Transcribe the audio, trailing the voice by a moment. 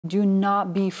Do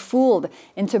not be fooled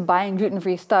into buying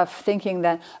gluten-free stuff thinking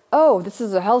that, oh, this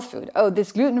is a health food. Oh,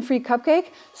 this gluten-free cupcake,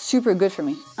 super good for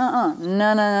me. No,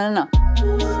 no, no, no.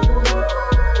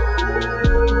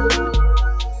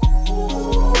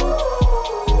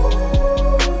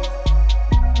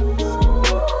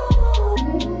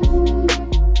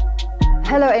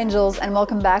 Hello angels, and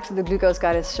welcome back to the Glucose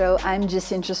Goddess Show. I'm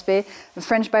Junya, a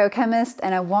French biochemist,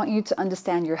 and I want you to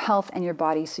understand your health and your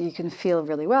body so you can feel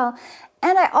really well.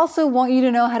 And I also want you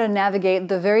to know how to navigate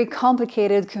the very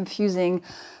complicated, confusing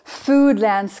food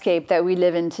landscape that we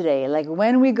live in today. Like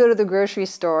when we go to the grocery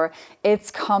store,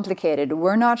 it's complicated.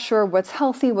 We're not sure what's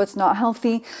healthy, what's not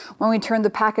healthy. When we turn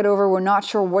the packet over, we're not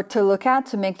sure what to look at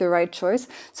to make the right choice.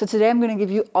 So today I'm going to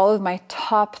give you all of my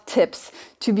top tips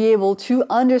to be able to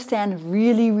understand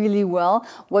really, really well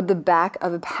what the back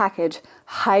of a package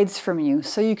hides from you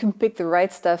so you can pick the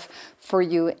right stuff for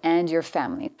you and your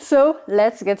family. So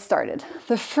let's get started.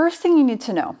 The first thing you need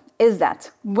to know is that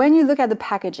when you look at the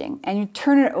packaging and you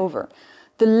turn it over,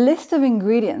 the list of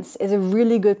ingredients is a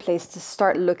really good place to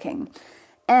start looking.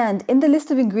 And in the list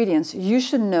of ingredients, you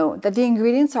should know that the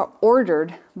ingredients are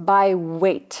ordered by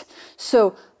weight.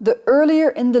 So the earlier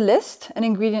in the list an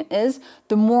ingredient is,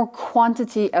 the more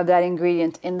quantity of that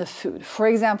ingredient in the food. For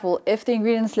example, if the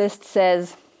ingredients list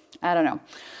says, I don't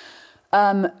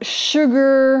know,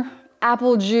 sugar,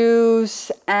 apple juice,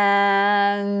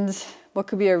 and what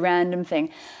could be a random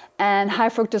thing, and high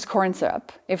fructose corn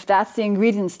syrup. If that's the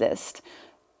ingredients list,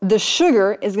 the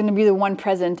sugar is going to be the one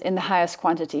present in the highest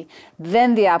quantity,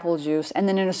 then the apple juice, and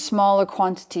then in a smaller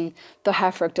quantity, the high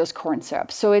fructose corn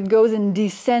syrup. So it goes in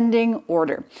descending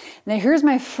order. Now here's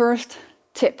my first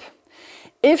tip.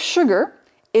 If sugar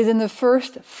is in the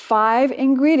first 5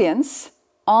 ingredients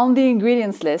on the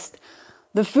ingredients list,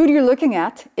 the food you're looking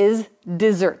at is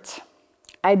dessert.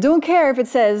 I don't care if it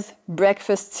says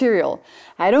breakfast cereal.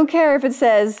 I don't care if it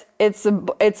says it's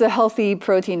a healthy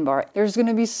protein bar. There's going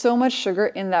to be so much sugar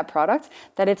in that product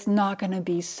that it's not going to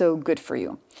be so good for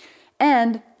you.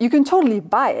 And you can totally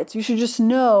buy it. You should just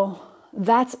know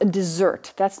that's a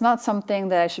dessert. That's not something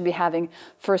that I should be having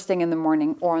first thing in the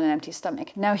morning or on an empty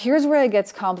stomach. Now here's where it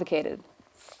gets complicated.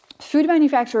 Food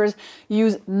manufacturers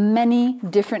use many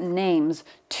different names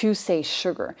to say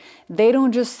sugar. They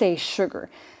don't just say sugar.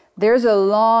 There's a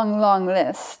long, long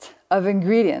list of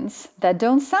ingredients that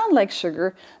don't sound like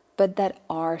sugar, but that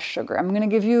are sugar. I'm going to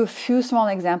give you a few small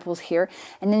examples here,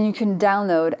 and then you can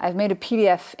download. I've made a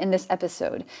PDF in this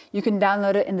episode. You can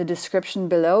download it in the description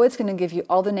below. It's going to give you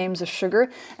all the names of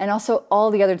sugar and also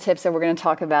all the other tips that we're going to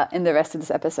talk about in the rest of this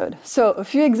episode. So a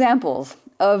few examples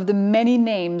of the many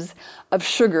names of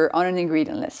sugar on an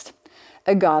ingredient list: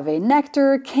 agave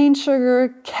nectar, cane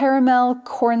sugar, caramel,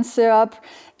 corn syrup,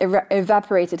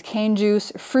 evaporated cane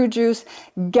juice, fruit juice,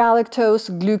 galactose,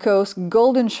 glucose,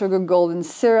 golden sugar, golden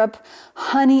syrup,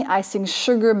 honey icing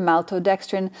sugar,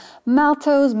 maltodextrin,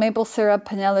 maltose, maple syrup,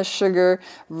 panela sugar,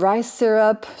 rice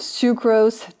syrup,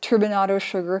 sucrose, turbinado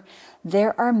sugar.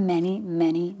 There are many,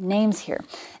 many names here.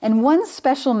 And one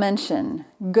special mention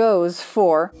goes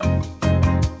for...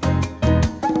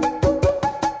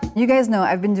 You guys know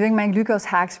I've been doing my glucose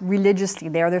hacks religiously.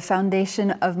 They are the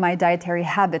foundation of my dietary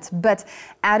habits, but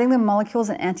adding the molecules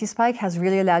and anti-spike has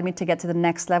really allowed me to get to the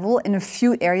next level in a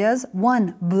few areas.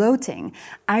 1, bloating.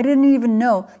 I didn't even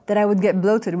know that I would get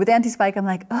bloated. With anti-spike, I'm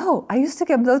like, oh, I used to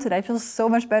get bloated. I feel so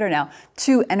much better now.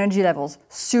 2, energy levels,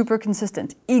 super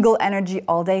consistent. Eagle energy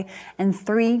all day. And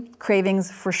 3, cravings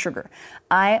for sugar.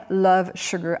 I love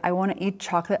sugar. I want to eat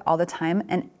chocolate all the time,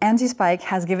 and anti-spike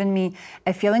has given me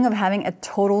a feeling of having a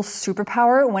total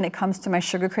superpower when it comes to my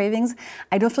sugar cravings.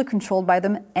 I don't feel controlled by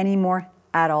them anymore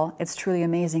at all. It's truly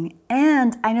amazing.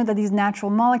 And I know that these natural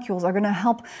molecules are going to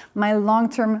help my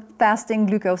long-term fasting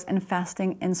glucose and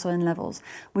fasting insulin levels,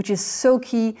 which is so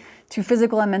key to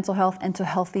physical and mental health and to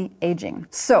healthy aging.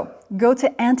 So go to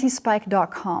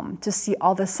antispike.com to see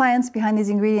all the science behind these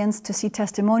ingredients, to see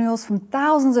testimonials from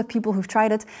thousands of people who've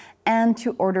tried it, and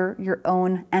to order your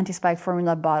own anti-spike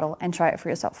formula bottle and try it for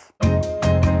yourself.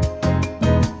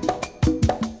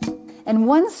 And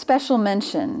one special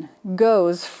mention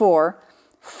goes for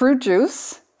fruit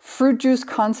juice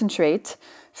concentrate,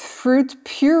 fruit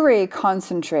puree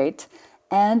concentrate,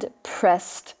 and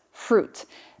pressed fruit.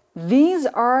 These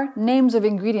are names of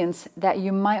ingredients that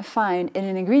you might find in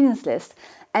an ingredients list.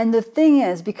 And the thing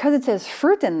is, because it says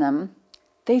fruit in them,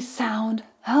 they sound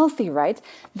healthy, right?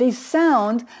 They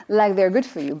sound like they're good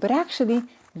for you, but actually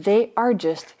They are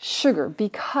just sugar,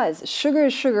 because sugar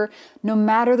is sugar no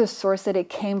matter the source that it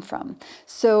came from.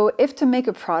 So if to make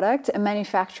a product, a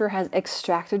manufacturer has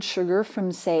extracted sugar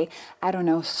from, say, I don't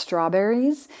know,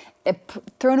 strawberries,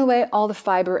 thrown away all the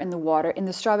fiber and the water in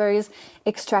the strawberries,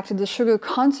 extracted the sugar,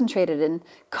 concentrated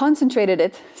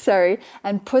it,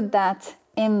 and put that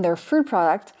in their fruit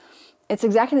product, it's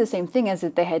exactly the same thing as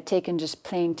if they had taken just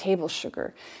plain table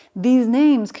sugar. These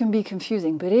names can be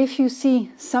confusing, but if you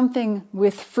see something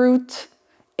with fruit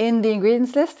in the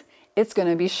ingredients list, it's going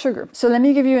to be sugar. So let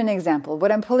me give you an example. What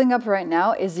I'm pulling up right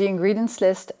now is the ingredients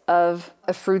list of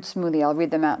a fruit smoothie. I'll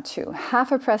read them out too.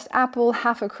 Half a pressed apple,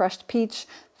 half a crushed peach,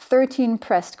 13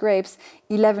 pressed grapes,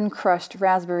 11 crushed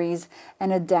raspberries,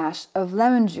 and a dash of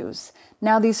lemon juice.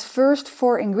 Now these first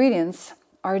 4 ingredients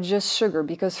are just sugar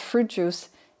because fruit juice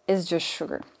is just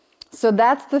sugar. So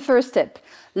that's the first tip.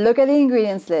 Look at the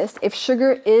ingredients list. If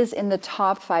sugar is in the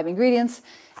top 5 ingredients,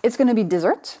 it's going to be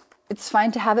dessert. It's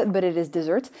fine to have it, but it is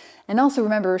dessert. And also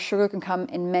remember, sugar can come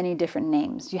in many different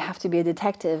names. You have to be a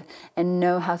detective and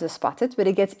know how to spot it, but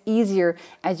it gets easier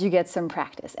as you get some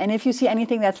practice. And if you see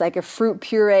anything that's like a fruit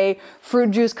puree,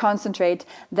 fruit juice concentrate,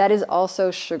 that is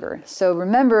also sugar. So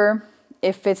remember,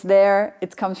 if it's there,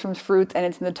 it comes from fruit and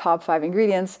it's in the top 5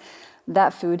 ingredients,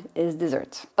 that food is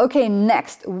dessert. Okay,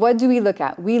 next, what do we look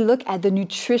at? We look at the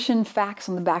nutrition facts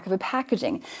on the back of a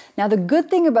packaging. Now, the good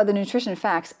thing about the nutrition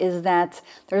facts is that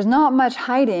there's not much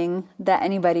hiding that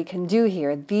anybody can do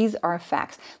here. These are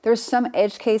facts. There's some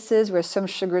edge cases where some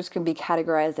sugars can be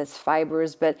categorized as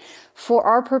fibers, but for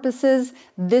our purposes,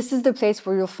 this is the place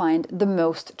where you'll find the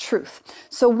most truth.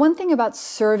 So one thing about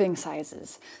serving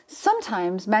sizes,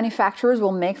 sometimes manufacturers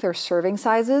will make their serving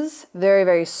sizes very,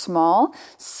 very small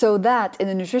so that in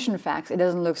the nutrition facts, it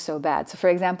doesn't look so bad. So for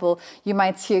example, you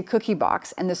might see a cookie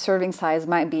box and the serving size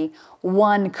might be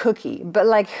 1 cookie, but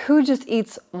like who just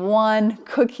eats 1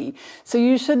 cookie? So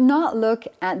you should not look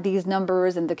at these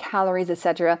numbers and the calories,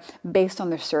 etc., based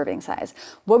on their serving size.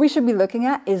 What we should be looking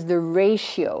at is the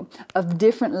ratio of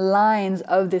different lines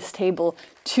of this table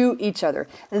to each other.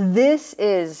 This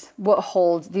is what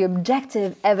holds the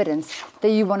objective evidence that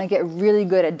you want to get really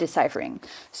good at deciphering.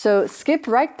 So skip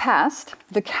right past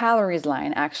the calories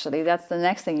line, actually. That's the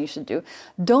next thing you should do.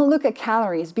 Don't look at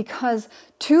calories because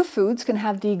 2 foods can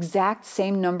have the exact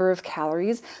same number of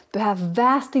calories, but have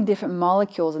vastly different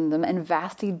molecules in them and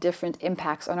vastly different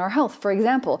impacts on our health. For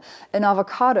example, an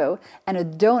avocado and a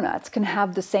donut can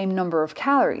have the same number of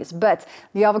calories, but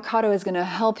the avocado is going to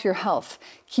help your health,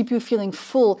 keep you feeling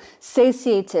full,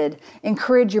 satiated,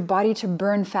 encourage your body to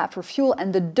burn fat for fuel,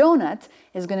 and the donut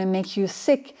is going to make you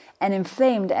sick and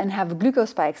inflamed and have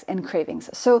glucose spikes and cravings.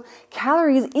 So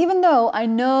calories, even though I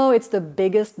know it's the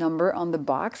biggest number on the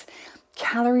box,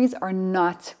 calories are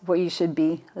not what you should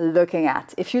be looking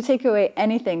at. If you take away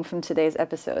anything from today's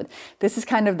episode, this is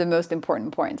kind of the most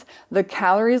important point. The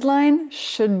calories line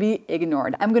should be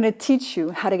ignored. I'm going to teach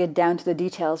you how to get down to the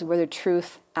details where the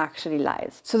truth actually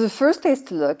lies. So the first place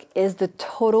to look is the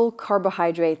total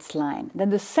carbohydrates line. Then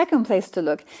the second place to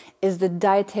look is the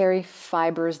dietary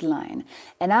fibers line.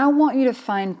 And I want you to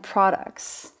find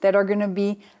products that are going to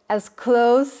be as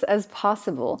close as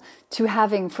possible to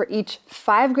having for each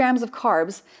 5 grams of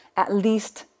carbs, at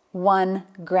least 1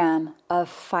 gram of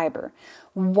fiber.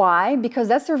 Why? Because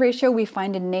that's the ratio we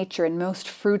find in nature in most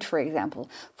fruit, for example.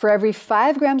 For every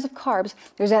 5 grams of carbs,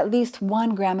 there's at least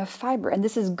 1 gram of fiber. And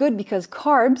this is good because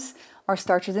carbs are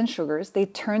starches and sugars. They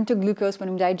turn to glucose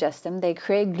when we digest them. They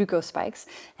create glucose spikes,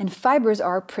 and fibers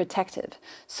are protective.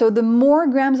 So the more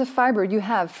grams of fiber you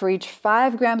have for each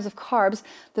 5 grams of carbs,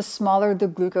 the smaller the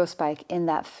glucose spike in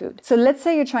that food. So let's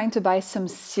say you're trying to buy some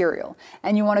cereal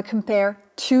and you want to compare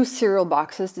 2 cereal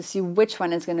boxes to see which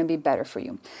one is going to be better for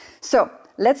you. So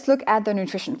let's look at the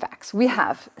nutrition facts. We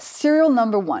have cereal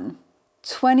number 1,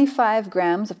 25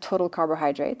 grams of total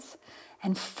carbohydrates,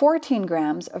 and 14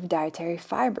 grams of dietary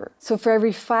fiber. So for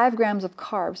every 5 grams of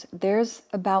carbs, there's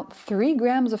about 3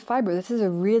 grams of fiber. This is a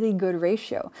really good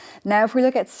ratio. Now, if we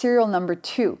look at cereal number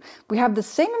 2, we have the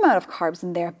same amount of carbs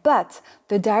in there, but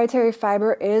the dietary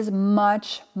fiber is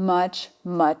much, much,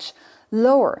 much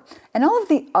lower. And all of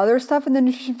the other stuff in the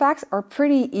nutrition facts are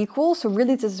pretty equal, so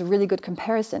really this is a really good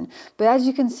comparison. But as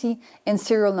you can see in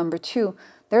cereal number 2,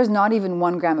 there's not even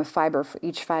 1 gram of fiber for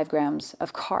each 5 grams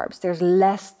of carbs. There's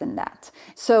less than that.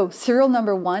 So cereal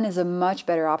number 1 is a much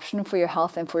better option for your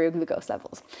health and for your glucose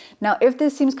levels. Now, if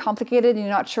this seems complicated and you're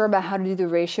not sure about how to do the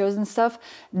ratios and stuff,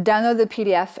 download the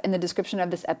PDF in the description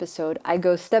of this episode. I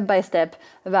go step by step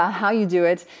about how you do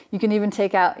it. You can even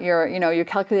take out your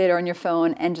calculator on your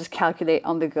phone and just calculate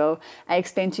on the go. I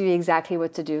explain to you exactly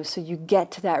what to do so you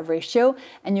get to that ratio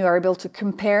and you are able to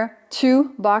compare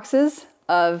 2 boxes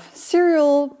of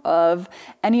cereal, of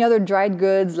any other dried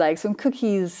goods like some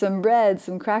cookies, some bread,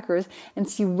 some crackers, and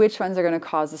see which ones are going to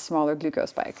cause a smaller glucose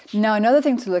spike. Now, another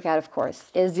thing to look at, of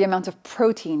course, is the amount of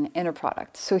protein in a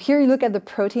product. So here you look at the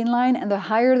protein line, and the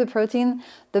higher the protein,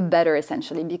 the better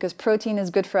essentially, because protein is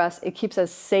good for us. It keeps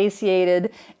us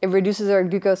satiated, it reduces our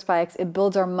glucose spikes, it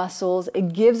builds our muscles,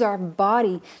 it gives our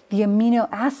body the amino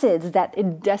acids that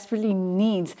it desperately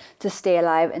needs to stay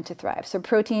alive and to thrive. So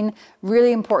protein,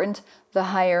 really important. The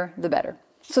higher, the better.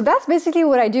 So that's basically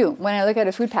what I do when I look at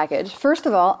a food package. First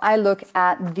of all, I look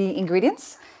at the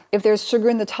ingredients. If there's sugar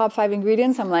in the top 5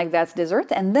 ingredients, I'm like, that's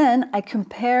dessert. And then I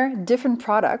compare different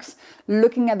products,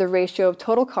 looking at the ratio of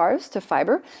total carbs to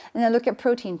fiber. And I look at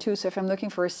protein too. So if I'm looking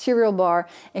for a cereal bar,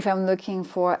 if I'm looking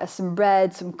for some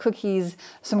bread, some cookies,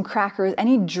 some crackers,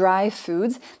 any dry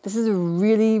foods, this is a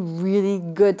really, really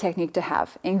good technique to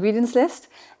have. Ingredients list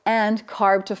and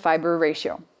carb to fiber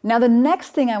ratio. Now, the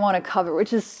next thing I want to cover,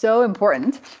 which is so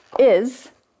important, is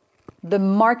the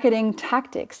marketing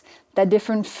tactics that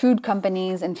different food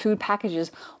companies and food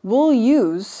packages will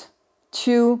use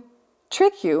to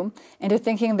trick you into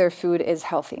thinking their food is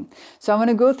healthy. So I'm going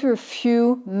to go through a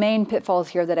few main pitfalls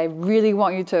here that I really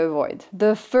want you to avoid.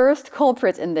 The first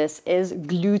culprit in this is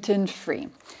gluten-free.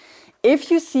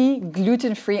 If you see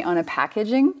gluten-free on a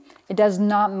packaging, it does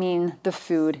not mean the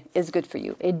food is good for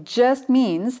you. It just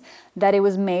means that it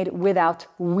was made without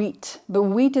wheat. But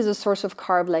wheat is a source of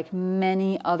carb like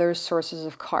many other sources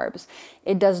of carbs.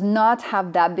 It does not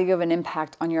have that big of an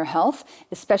impact on your health,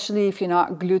 especially if you're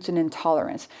not gluten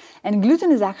intolerant. And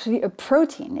gluten is actually a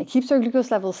protein. It keeps our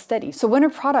glucose levels steady. So when a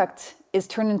product is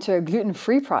turned into a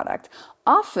gluten-free product,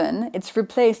 often it's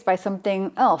replaced by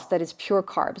something else that is pure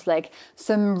carbs, like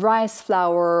some rice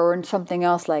flour or something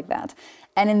else like that.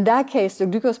 And in that case, the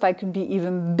glucose spike could be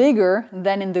even bigger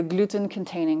than in the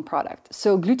gluten-containing product.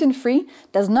 So gluten-free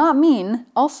does not mean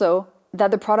also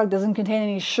that the product doesn't contain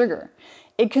any sugar.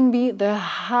 It can be the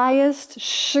highest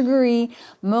sugary,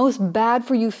 most bad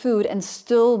for you food and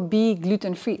still be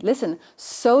gluten-free. Listen,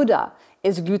 soda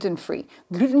is gluten-free.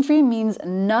 Gluten-free means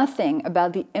nothing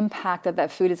about the impact that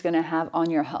that food is going to have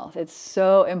on your health. It's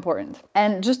so important.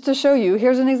 And just to show you,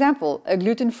 here's an example, a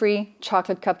gluten-free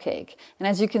chocolate cupcake. And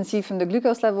as you can see from the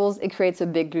glucose levels, it creates a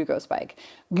big glucose spike.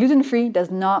 Gluten-free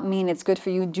does not mean it's good for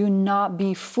you. Do not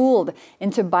be fooled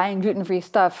into buying gluten-free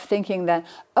stuff thinking that,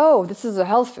 oh, this is a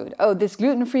health food. Oh, this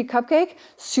gluten-free cupcake,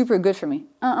 super good for me.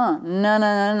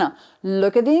 No.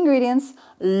 Look at the ingredients,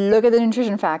 look at the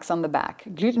nutrition facts on the back.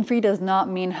 Gluten-free does not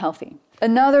mean healthy.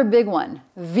 Another big one,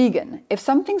 vegan. If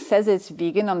something says it's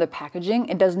vegan on the packaging,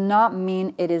 it does not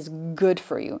mean it is good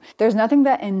for you. There's nothing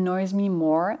that annoys me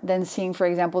more than seeing, for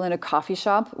example, in a coffee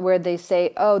shop where they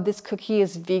say, oh, this cookie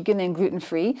is vegan and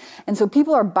gluten-free. And so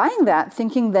people are buying that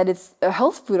thinking that it's a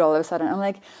health food all of a sudden. I'm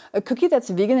like, a cookie that's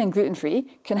vegan and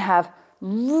gluten-free can have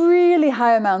really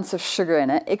high amounts of sugar in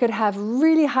it. It could have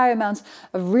really high amounts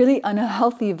of really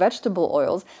unhealthy vegetable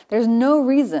oils. There's no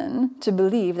reason to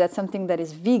believe that something that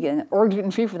is vegan, or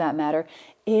gluten-free for that matter,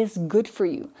 is good for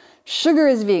you. Sugar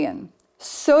is vegan.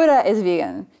 Soda is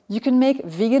vegan. You can make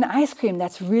vegan ice cream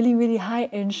that's really, really high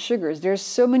in sugars. There's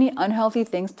so many unhealthy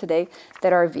things today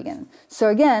that are vegan. So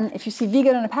again, if you see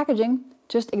vegan on a packaging,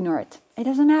 just ignore it. It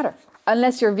doesn't matter.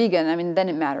 Unless you're vegan, I mean, then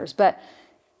it matters. But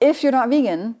if you're not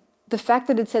vegan, the fact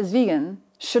that it says vegan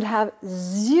should have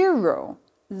zero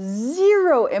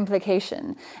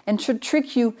implication and should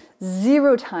trick you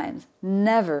 0 times.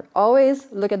 Never. Always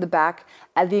look at the back,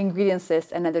 at the ingredients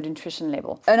list, and at the nutrition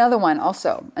label. Another one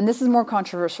also, and this is more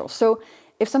controversial. So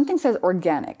if something says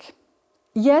organic,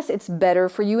 yes, it's better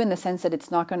for you in the sense that it's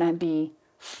not going to be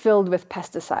filled with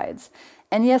pesticides.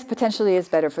 And yes, potentially it's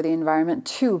better for the environment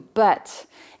too, but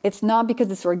it's not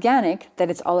because it's organic that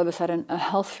it's all of a sudden a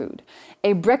health food.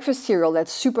 A breakfast cereal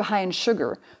that's super high in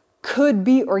sugar could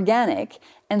be organic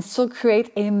and still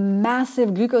create a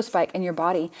massive glucose spike in your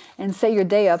body and set your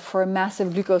day up for a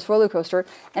massive glucose roller coaster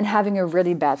and having a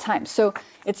really bad time. So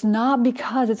it's not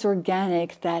because it's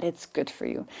organic that it's good for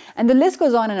you. And the list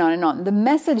goes on and on and on. The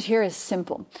message here is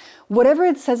simple. Whatever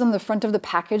it says on the front of the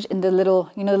package in the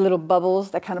little, the little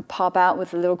bubbles that kind of pop out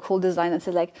with a little cool design that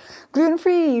says like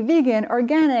gluten-free, vegan,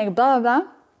 organic, blah, blah,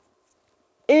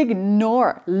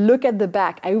 ignore. Look at the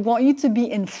back. I want you to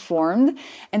be informed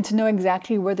and to know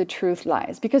exactly where the truth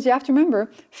lies. Because you have to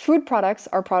remember, food products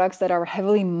are products that are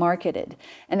heavily marketed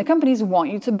and the companies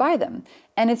want you to buy them.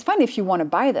 And it's fine if you want to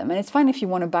buy them and it's fine if you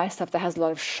want to buy stuff that has a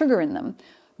lot of sugar in them.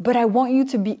 But I want you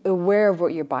to be aware of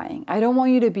what you're buying. I don't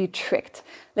want you to be tricked.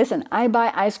 Listen, I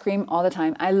buy ice cream all the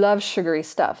time. I love sugary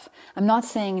stuff. I'm not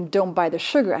saying don't buy the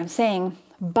sugar. I'm saying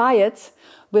buy it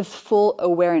with full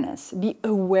awareness. Be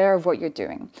aware of what you're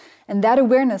doing. And that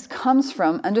awareness comes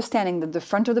from understanding that the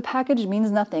front of the package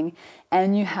means nothing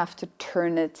and you have to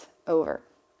turn it over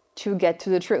to get to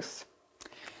the truth.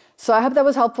 So I hope that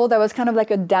was helpful. That was kind of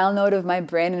like a download of my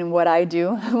brain and what I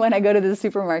do when I go to the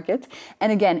supermarket.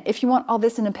 And again, if you want all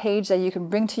this in a page that you can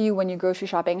bring to you when you're grocery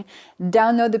shopping,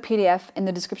 download the PDF in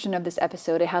the description of this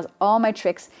episode. It has all my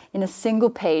tricks in a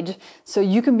single page so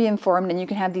you can be informed and you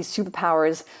can have these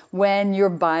superpowers when you're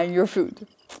buying your food.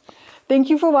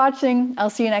 Thank you for watching. I'll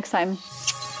see you next time.